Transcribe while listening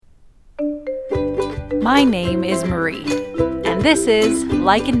My name is Marie, and this is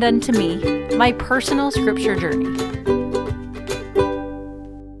Likened Unto Me, my personal scripture journey.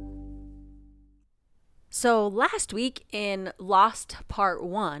 So last week in Lost Part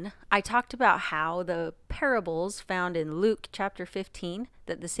 1, I talked about how the parables found in Luke chapter 15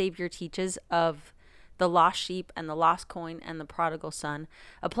 that the Savior teaches of the lost sheep and the lost coin and the prodigal son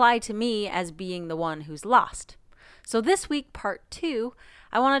apply to me as being the one who's lost. So this week, part 2,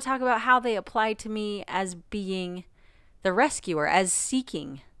 I want to talk about how they apply to me as being the rescuer, as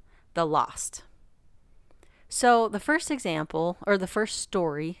seeking the lost. So the first example, or the first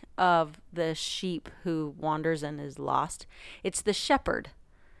story of the sheep who wanders and is lost, it's the shepherd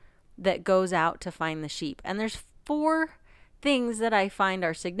that goes out to find the sheep. And there's 4 things that I find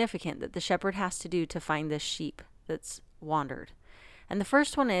are significant that the shepherd has to do to find this sheep that's wandered. And the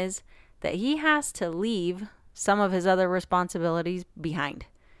first one is that he has to leave some of his other responsibilities behind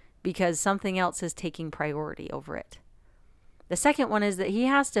because something else is taking priority over it. The second one is that he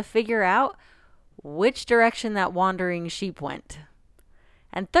has to figure out which direction that wandering sheep went.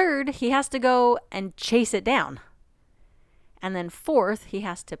 And third, he has to go and chase it down. And then fourth, he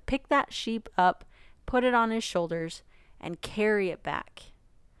has to pick that sheep up, put it on his shoulders, and carry it back.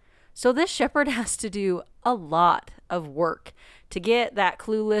 So this shepherd has to do a lot of work to get that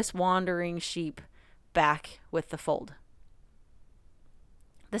clueless wandering sheep back with the fold.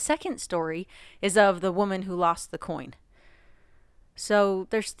 The second story is of the woman who lost the coin. So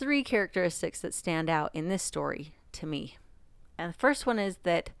there's 3 characteristics that stand out in this story to me. And the first one is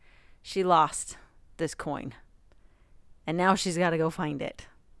that she lost this coin. And now she's got to go find it.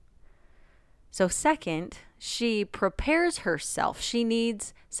 So second, she prepares herself. She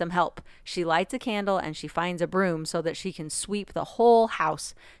needs some help. She lights a candle and she finds a broom so that she can sweep the whole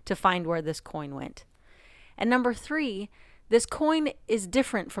house to find where this coin went. And number 3, this coin is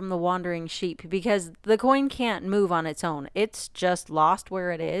different from the wandering sheep because the coin can't move on its own. It's just lost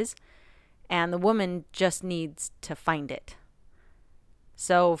where it is, and the woman just needs to find it.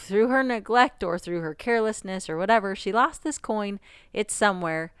 So through her neglect or through her carelessness or whatever, she lost this coin. It's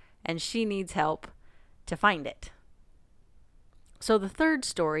somewhere, and she needs help to find it. So the third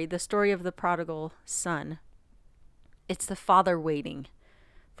story, the story of the prodigal son, it's the father waiting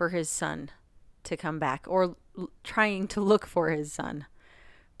for his son to come back or trying to look for his son.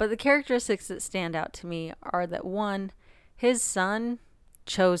 But the characteristics that stand out to me are that 1, his son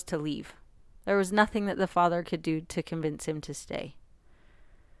chose to leave. There was nothing that the father could do to convince him to stay.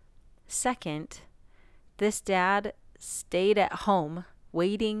 Second, this dad stayed at home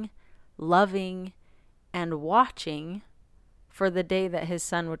waiting, loving, and watching for the day that his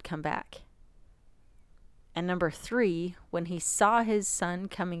son would come back. And number 3, when he saw his son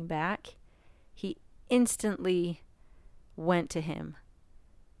coming back, he instantly went to him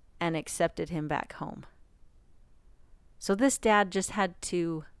and accepted him back home. So this dad just had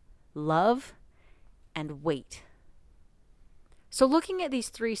to love and wait. So looking at these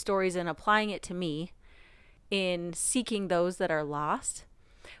 3 stories and applying it to me in seeking those that are lost,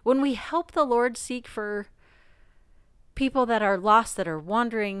 when we help the Lord seek for people that are lost, that are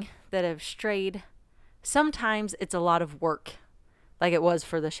wandering, that have strayed, sometimes it's a lot of work, like it was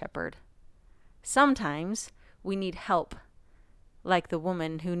for the shepherd. Sometimes we need help, like the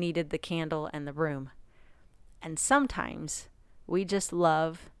woman who needed the candle and the broom. And sometimes we just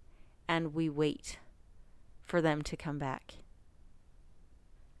love and we wait for them to come back.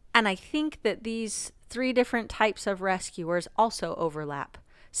 And I think that these 3 different types of rescuers also overlap.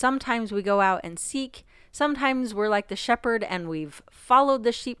 Sometimes we go out and seek. Sometimes we're like the shepherd and we've followed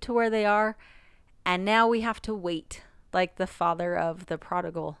the sheep to where they are. And now we have to wait, like the father of the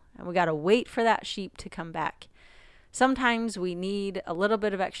prodigal. And we got to wait for that sheep to come back. Sometimes we need a little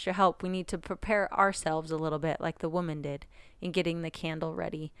bit of extra help. We need to prepare ourselves a little bit, like the woman did, in getting the candle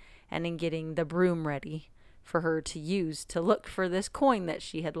ready and in getting the broom ready for her to use to look for this coin that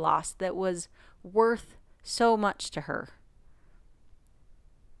she had lost that was worth so much to her.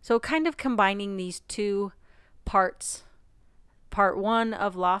 So kind of combining these 2 parts, part 1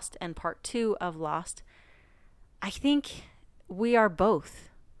 of Lost and part 2 of Lost, I think we are both.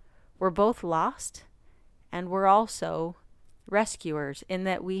 We're both lost, and we're also rescuers in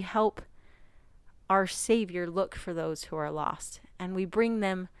that we help our Savior look for those who are lost, and we bring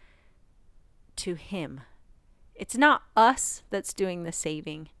them to Him. It's not us that's doing the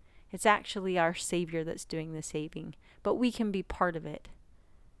saving. It's actually our Savior that's doing the saving, but we can be part of it.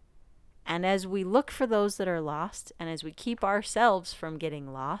 And as we look for those that are lost, and as we keep ourselves from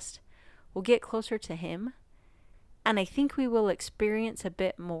getting lost, we'll get closer to Him. And I think we will experience a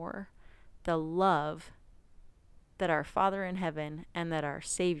bit more the love that our Father in heaven and that our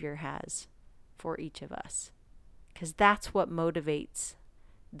Savior has for each of us. Because that's what motivates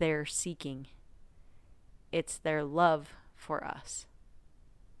their seeking. It's their love for us.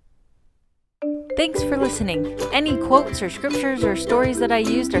 Thanks for listening. Any quotes or scriptures or stories that I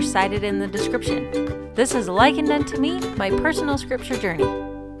used are cited in the description. This is likened unto me, my personal scripture journey.